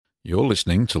You're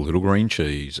listening to Little Green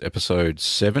Cheese, episode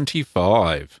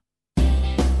 75.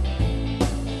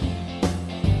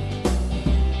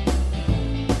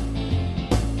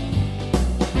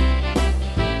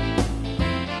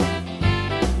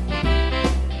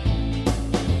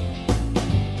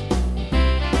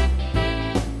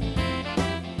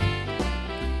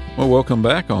 Well, welcome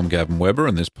back. I'm Gavin Weber,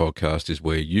 and this podcast is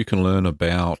where you can learn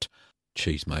about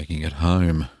cheese making at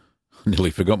home. I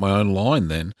nearly forgot my own line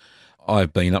then.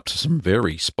 I've been up to some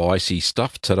very spicy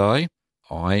stuff today.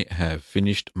 I have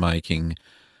finished making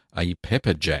a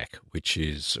pepper jack, which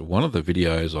is one of the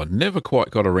videos I never quite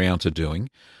got around to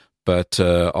doing, but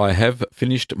I have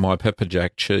finished my pepper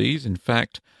jack cheese. In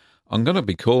fact, I'm going to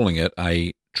be calling it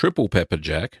a triple pepper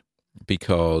jack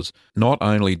because not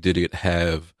only did it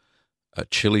have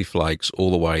chili flakes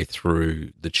all the way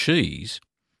through the cheese,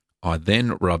 I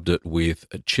then rubbed it with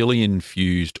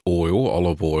chili-infused oil,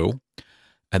 olive oil,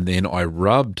 and then I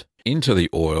rubbed into the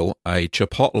oil a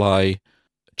chipotle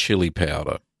chili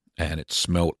powder, and it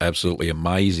smelled absolutely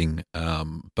amazing.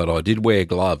 But I did wear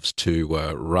gloves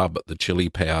to rub the chili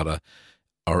powder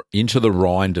into the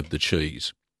rind of the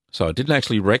cheese. So I didn't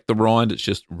actually wreck the rind, it's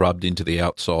just rubbed into the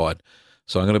outside.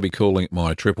 So I'm going to be calling it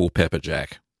my triple pepper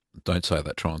jack. Don't say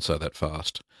that, try and say that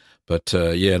fast. But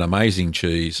yeah, an amazing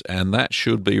cheese, and that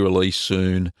should be released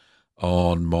soon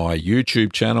on my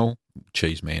YouTube channel,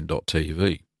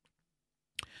 cheeseman.tv.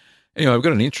 Anyway, we've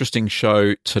got an interesting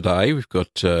show today. We've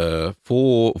got 4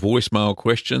 voicemail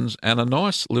questions and a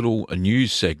nice little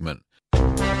news segment.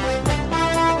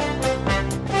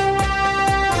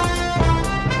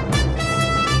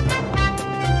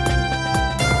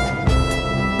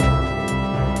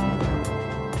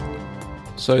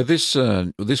 So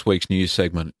this week's news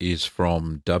segment is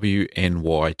from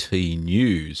WNYT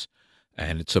News,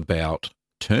 and it's about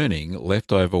turning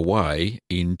leftover whey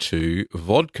into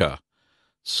vodka.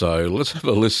 So let's have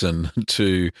a listen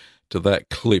to that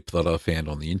clip that I found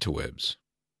on the interwebs.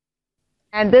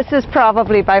 And this is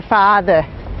probably by far the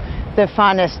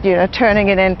funnest, turning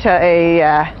it into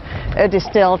a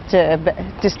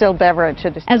distilled beverage.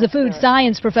 As a food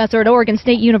science professor at Oregon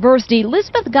State University,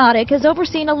 Lisbeth Goddick has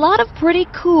overseen a lot of pretty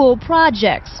cool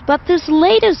projects. But this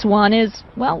latest one is,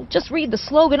 well, just read the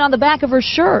slogan on the back of her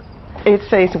shirt. It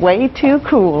says, way too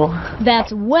cool.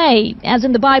 That's whey, as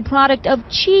in the byproduct of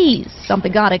cheese,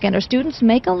 something Goddick and her students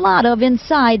make a lot of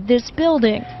inside this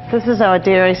building. This is our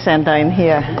dairy center in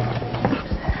here.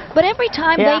 But every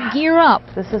time they gear up,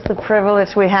 this is the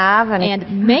privilege we have,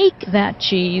 and make that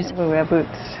cheese, we wear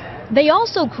boots. They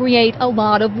also create a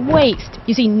lot of waste.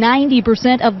 You see,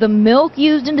 90% of the milk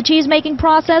used in the cheese-making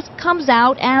process comes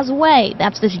out as whey.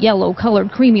 That's this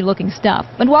yellow-colored, creamy-looking stuff.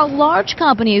 And while large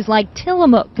companies like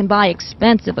Tillamook can buy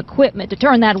expensive equipment to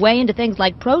turn that whey into things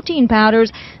like protein powders,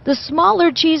 the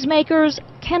smaller cheesemakers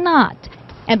cannot.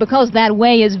 And because that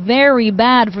whey is very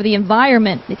bad for the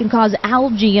environment, it can cause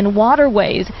algae in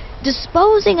waterways.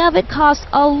 Disposing of it costs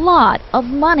a lot of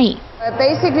money.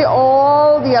 Basically,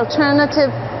 all the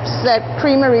alternatives that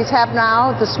creameries have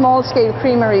now, the small-scale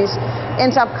creameries,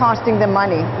 ends up costing them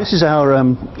money. This is our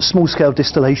small-scale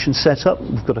distillation setup.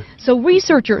 We've got So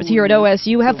researchers here at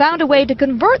OSU have found a way to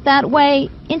convert that whey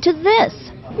into this.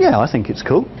 Yeah, I think it's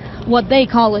cool. What they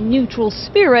call a neutral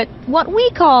spirit, what we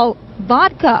call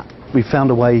vodka. We found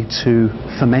a way to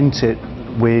ferment it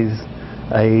with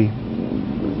a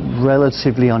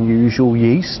relatively unusual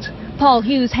yeast. Paul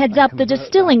Hughes heads up the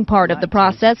distilling part of the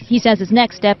process. He says his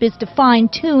next step is to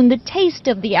fine-tune the taste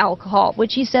of the alcohol,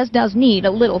 which he says does need a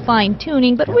little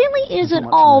fine-tuning, but really isn't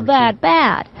all that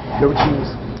bad. No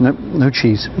cheese. No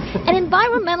cheese. An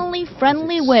environmentally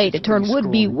friendly way to turn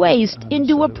would-be waste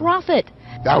into a profit.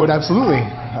 I would absolutely.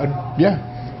 Yeah.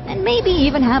 And maybe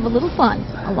even have a little fun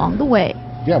along the way.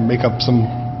 Yeah, make up some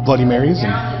Bloody Marys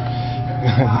and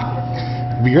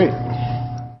it'd be great.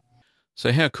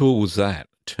 So how cool was that,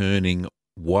 turning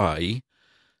whey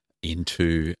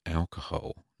into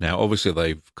alcohol? Now, obviously,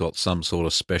 they've got some sort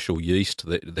of special yeast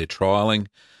that they're trialling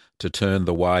to turn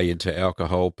the whey into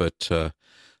alcohol, but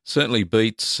certainly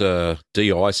beats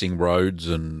de-icing roads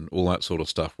and all that sort of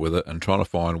stuff with it and trying to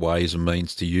find ways and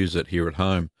means to use it here at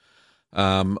home.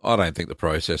 I don't think the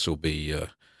process will be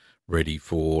ready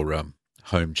for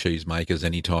home cheese makers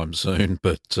anytime soon,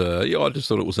 but yeah, I just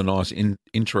thought it was a nice,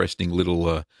 interesting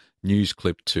little news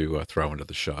clip to throw into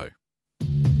the show.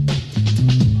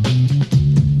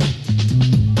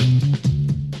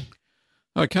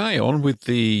 Okay, on with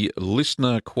the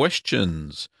listener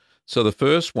questions. So the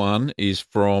first one is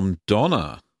from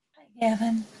Donna. Hi,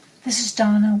 Gavin. This is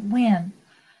Donna Wynn.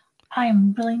 I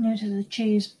am really new to the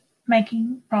cheese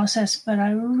making process, but I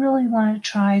really want to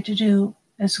try to do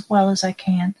as well as I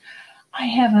can. I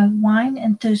have a Wine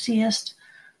Enthusiast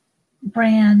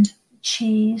brand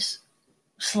cheese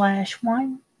 /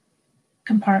 wine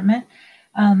compartment.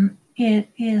 It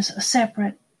is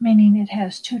separate, meaning it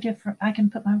has two different, I can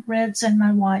put my reds and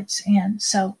my whites in.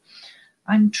 So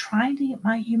I'm trying to get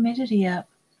my humidity up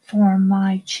for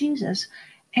my cheeses.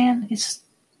 And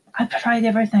I've tried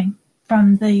everything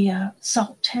from the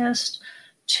salt test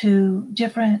to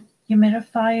different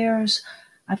humidifiers.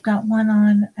 I've got one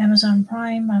on Amazon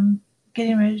Prime I'm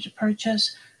getting ready to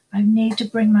purchase. I need to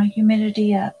bring my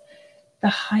humidity up. The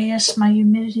highest my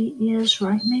humidity is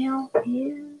right now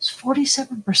is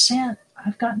 47%.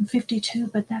 I've gotten 52,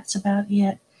 but that's about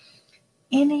it.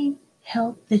 Any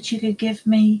help that you could give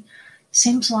me?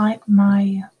 Seems like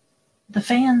the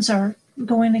fans are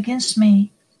going against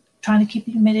me, trying to keep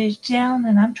the humidity down,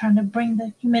 and I'm trying to bring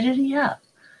the humidity up.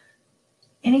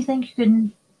 Anything you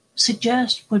can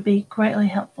suggest would be greatly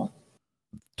helpful.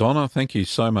 Donna, thank you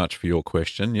so much for your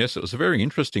question. Yes, it was a very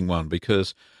interesting one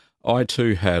because I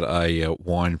too had a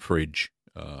wine fridge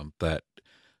that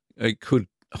it could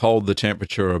hold the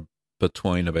temperature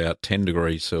between about 10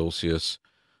 degrees Celsius,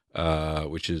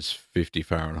 which is 50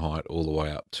 Fahrenheit, all the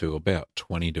way up to about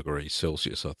 20 degrees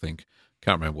Celsius, I think.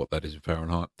 Can't remember what that is in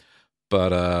Fahrenheit.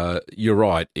 But you're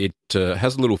right, it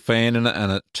has a little fan in it,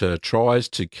 and it tries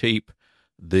to keep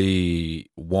the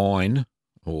wine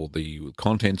or the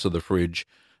contents of the fridge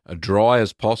dry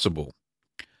as possible.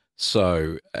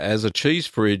 So as a cheese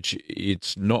fridge,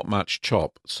 it's not much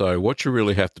chop. So what you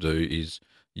really have to do is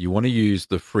you want to use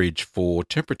the fridge for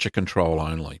temperature control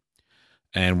only.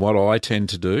 And what I tend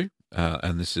to do,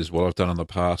 and this is what I've done in the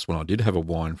past when I did have a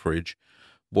wine fridge,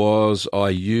 was I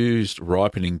used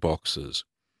ripening boxes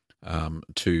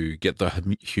to get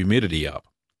the humidity up.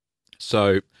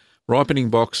 So ripening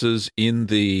boxes in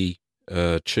the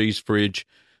cheese fridge,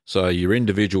 so your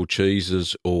individual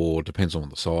cheeses, or depends on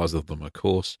the size of them, of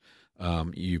course,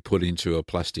 you put into a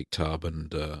plastic tub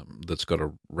and that's got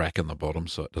a rack in the bottom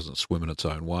so it doesn't swim in its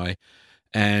own way.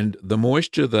 And the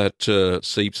moisture that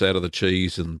seeps out of the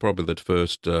cheese in probably the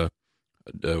first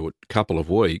couple of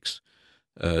weeks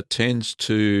tends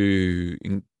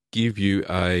to give you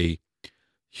a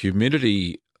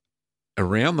humidity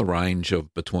around the range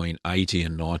of between 80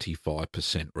 and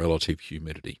 95% relative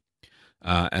humidity.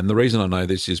 And the reason I know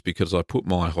this is because I put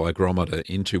my hygrometer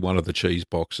into one of the cheese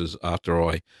boxes after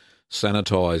I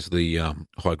sanitized the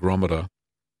hygrometer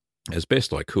as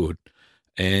best I could.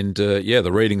 And,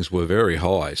 the readings were very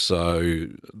high. So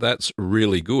that's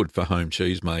really good for home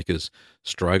cheesemakers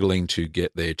struggling to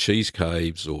get their cheese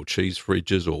caves or cheese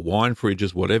fridges or wine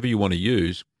fridges, whatever you want to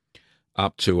use,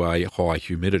 up to a high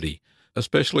humidity.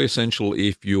 Especially essential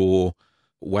if you're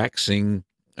waxing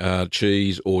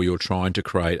cheese, or you're trying to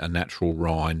create a natural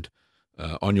rind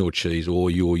on your cheese, or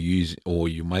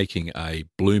you're making a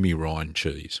bloomy rind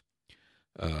cheese.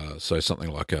 So something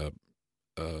like a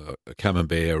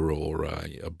camembert or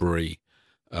a brie,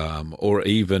 or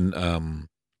even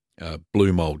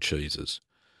blue mold cheeses.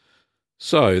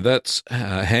 So that's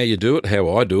how you do it,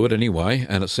 how I do it anyway,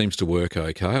 and it seems to work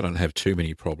okay. I don't have too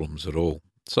many problems at all.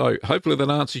 So hopefully that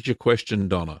answers your question,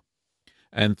 Donna,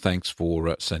 and thanks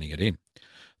for sending it in.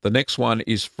 The next one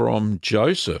is from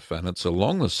Joseph, and it's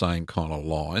along the same kind of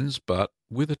lines, but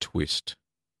with a twist.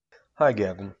 Hi,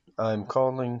 Gavin. I'm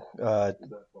calling,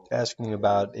 asking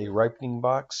about a ripening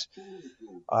box.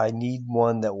 I need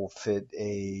one that will fit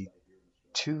a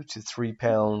 2 to 3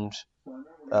 pound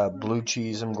blue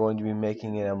cheese I'm going to be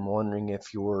making, and I'm wondering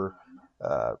if your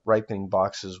ripening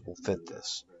boxes will fit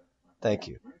this. Thank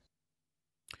you.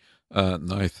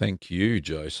 No, thank you,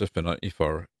 Joseph. And if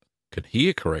I can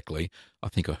hear correctly, I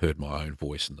think I heard my own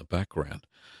voice in the background.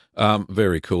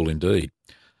 Very cool indeed.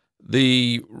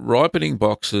 The ripening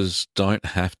boxes don't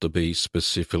have to be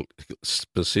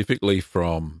specifically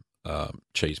from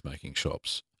cheese-making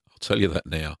shops. I'll tell you that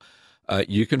now.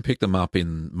 You can pick them up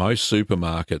in most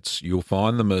supermarkets. You'll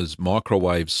find them as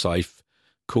microwave-safe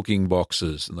cooking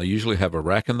boxes, and they usually have a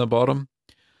rack in the bottom,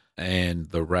 and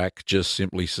the rack just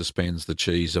simply suspends the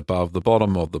cheese above the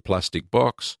bottom of the plastic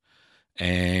box,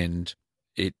 and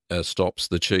it stops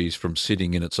the cheese from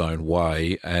sitting in its own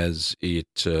way as it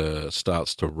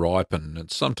starts to ripen.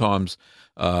 And sometimes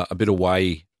a bit of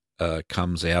whey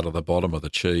comes out of the bottom of the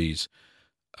cheese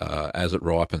as it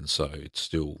ripens, so it's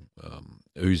still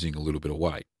oozing a little bit of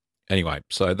whey. Anyway,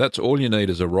 so that's all you need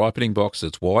is a ripening box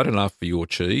that's wide enough for your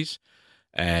cheese,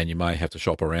 and you may have to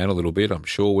shop around a little bit. I'm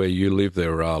sure where you live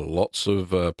there are lots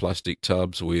of plastic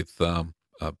tubs with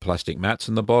plastic mats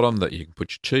in the bottom that you can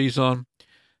put your cheese on.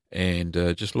 And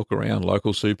just look around,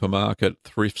 local supermarket,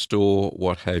 thrift store,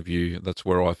 what have you. That's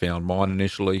where I found mine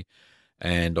initially.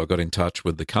 and I got in touch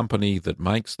with the company that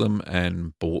makes them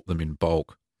and bought them in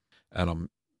bulk. And I'm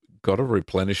got to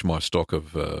replenish my stock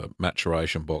of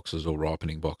maturation boxes or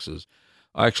ripening boxes.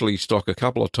 I actually stock a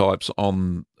couple of types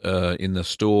on in the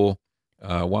store.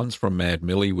 One's from Mad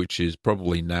Millie, which is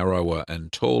probably narrower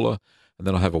and taller, and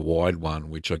then I have a wide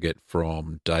one, which I get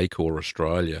from Daycore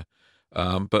Australia.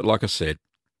 But like I said,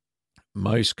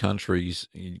 most countries,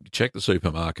 you check the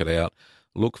supermarket out,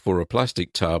 look for a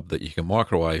plastic tub that you can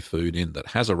microwave food in that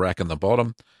has a rack in the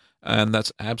bottom, and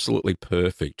that's absolutely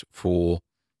perfect for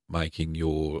making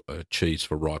your cheese,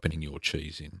 for ripening your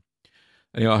cheese in.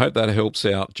 Anyway, I hope that helps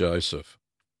out, Joseph.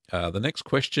 The next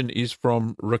question is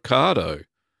from Ricardo.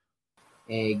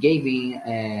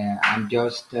 Gavin, I'm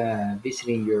just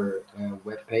visiting your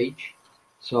webpage.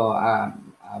 So I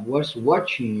was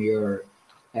watching your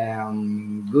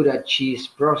Gouda cheese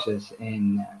process,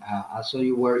 and I saw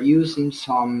you were using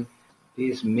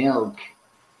this milk,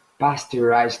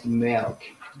 pasteurized milk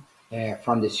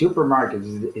from the supermarket.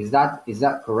 Is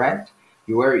that correct?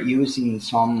 You were using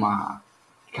some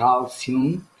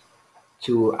calcium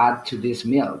to add to this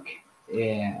milk.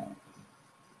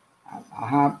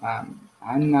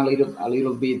 I'm a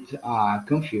little bit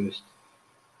confused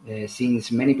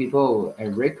since many people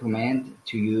recommend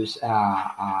to use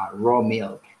raw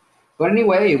milk. But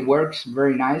anyway, it works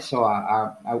very nice. So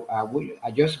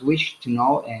I just wish to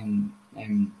know and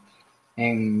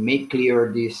make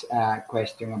clear this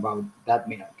question about that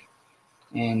milk.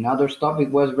 And other stuff,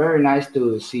 it was very nice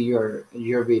to see your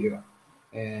video.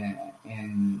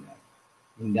 And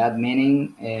in that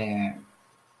meaning,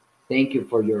 thank you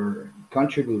for your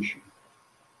contribution.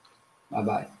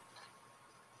 Bye-bye.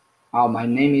 Oh, my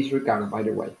name is Ricardo, by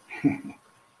the way.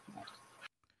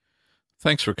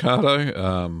 Thanks,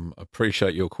 Ricardo.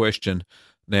 Appreciate your question.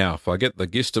 Now, if I get the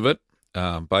gist of it,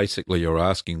 basically you're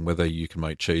asking whether you can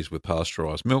make cheese with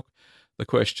pasteurized milk.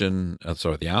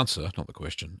 The answer, not the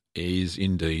question, is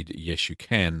indeed yes, you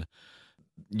can.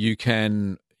 You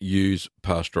can use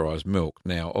pasteurized milk.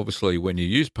 Now, obviously, when you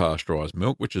use pasteurized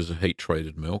milk, which is a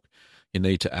heat-treated milk, you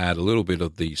need to add a little bit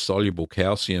of the soluble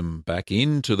calcium back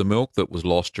into the milk that was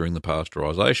lost during the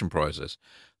pasteurization process.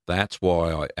 That's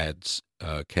why I add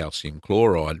calcium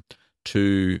chloride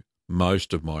to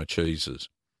most of my cheeses.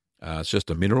 It's just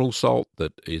a mineral salt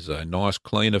that is a nice,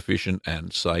 clean, efficient,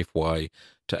 and safe way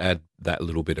to add that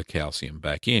little bit of calcium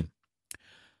back in.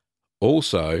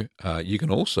 Also, you can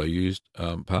also use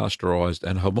pasteurized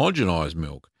and homogenized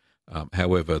milk.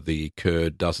 However, the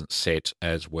curd doesn't set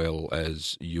as well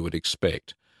as you would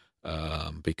expect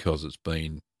because it's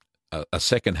been a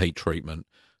second heat treatment,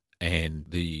 and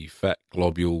the fat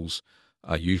globules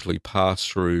are usually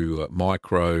passed through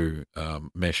micro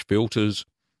mesh filters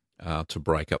to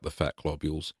break up the fat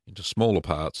globules into smaller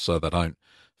parts so they don't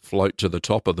float to the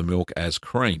top of the milk as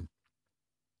cream.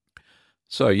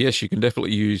 So, yes, you can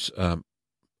definitely use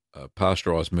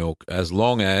pasteurized milk as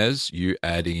long as you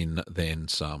add in then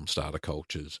some starter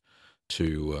cultures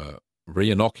to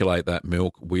re-inoculate that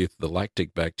milk with the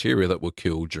lactic bacteria that were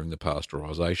killed during the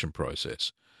pasteurization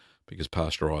process. Because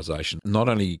pasteurization not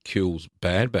only kills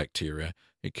bad bacteria,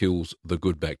 it kills the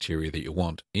good bacteria that you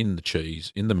want in the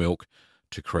cheese, in the milk,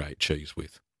 to create cheese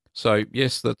with. So,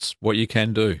 yes, that's what you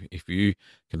can do. If you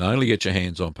can only get your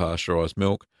hands on pasteurized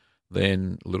milk,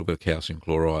 then a little bit of calcium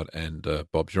chloride and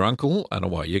Bob's your uncle, and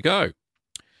away you go.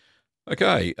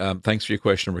 Okay, thanks for your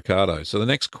question, Ricardo. So the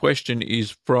next question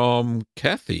is from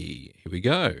Kathy. Here we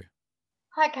go.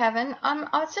 Hi, Kevin.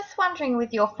 I was just wondering,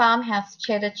 with your farmhouse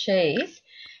cheddar cheese,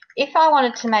 if I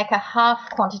wanted to make a half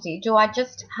quantity, do I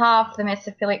just halve the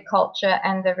mesophilic culture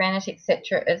and the rennet,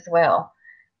 etc. as well?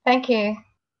 Thank you.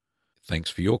 Thanks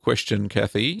for your question,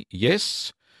 Kathy.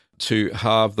 Yes, to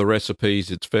halve the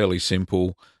recipes, it's fairly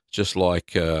simple. Just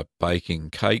like baking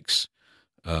cakes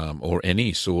or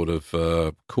any sort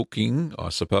of cooking, I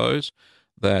suppose,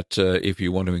 that if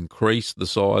you want to increase the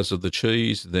size of the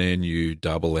cheese, then you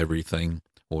double everything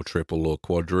or triple or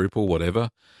quadruple, whatever.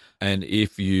 And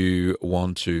if you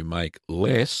want to make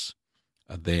less,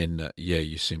 then,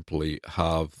 you simply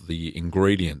halve the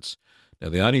ingredients. Now,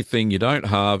 the only thing you don't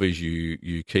halve is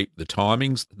you keep the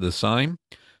timings the same,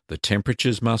 the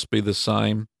temperatures must be the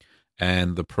same,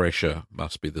 and the pressure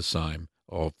must be the same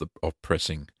of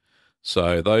pressing.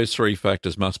 So those three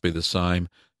factors must be the same.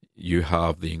 You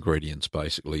halve the ingredients,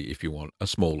 basically, if you want a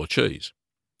smaller cheese.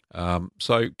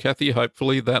 So, Kathy,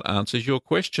 hopefully that answers your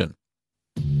question.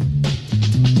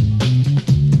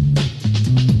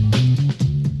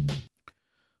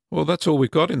 Well, that's all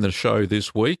we've got in the show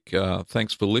this week.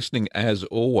 Thanks for listening, as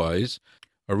always.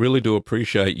 I really do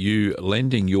appreciate you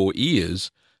lending your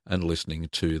ears and listening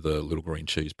to the Little Green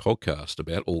Cheese podcast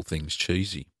about all things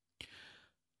cheesy.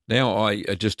 Now,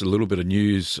 just a little bit of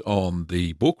news on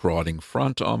the book writing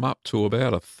front. I'm up to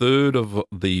about a third of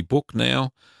the book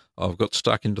now. I've got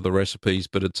stuck into the recipes,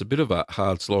 but it's a bit of a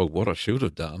hard slog. What I should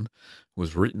have done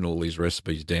was written all these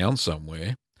recipes down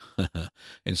somewhere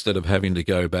instead of having to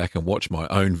go back and watch my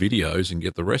own videos and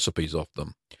get the recipes off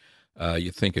them.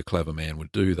 You'd think a clever man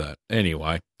would do that.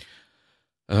 Anyway,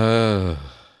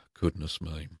 goodness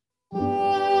me.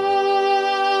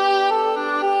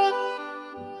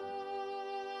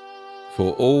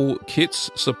 For all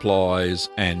kits, supplies,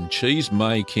 and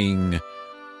cheese-making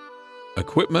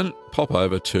equipment, pop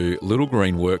over to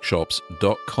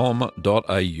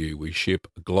littlegreenworkshops.com.au. We ship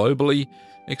globally,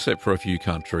 except for a few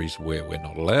countries where we're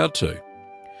not allowed to.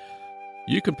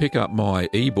 You can pick up my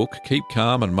ebook, Keep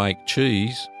Calm and Make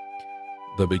Cheese,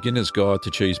 The Beginner's Guide to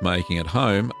Cheese Making at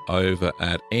Home, over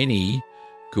at any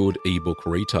good ebook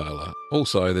retailer.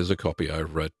 Also, there's a copy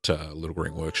over at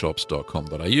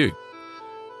littlegreenworkshops.com.au.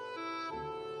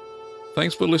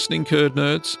 Thanks for listening, Curd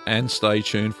Nerds, and stay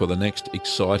tuned for the next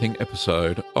exciting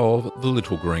episode of the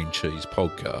Little Green Cheese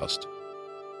Podcast.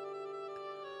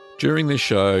 During this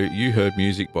show, you heard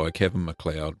music by Kevin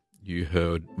MacLeod. You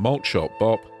heard Malt Shop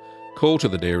Bop, Call to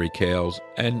the Dairy Cows,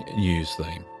 and News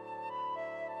Theme.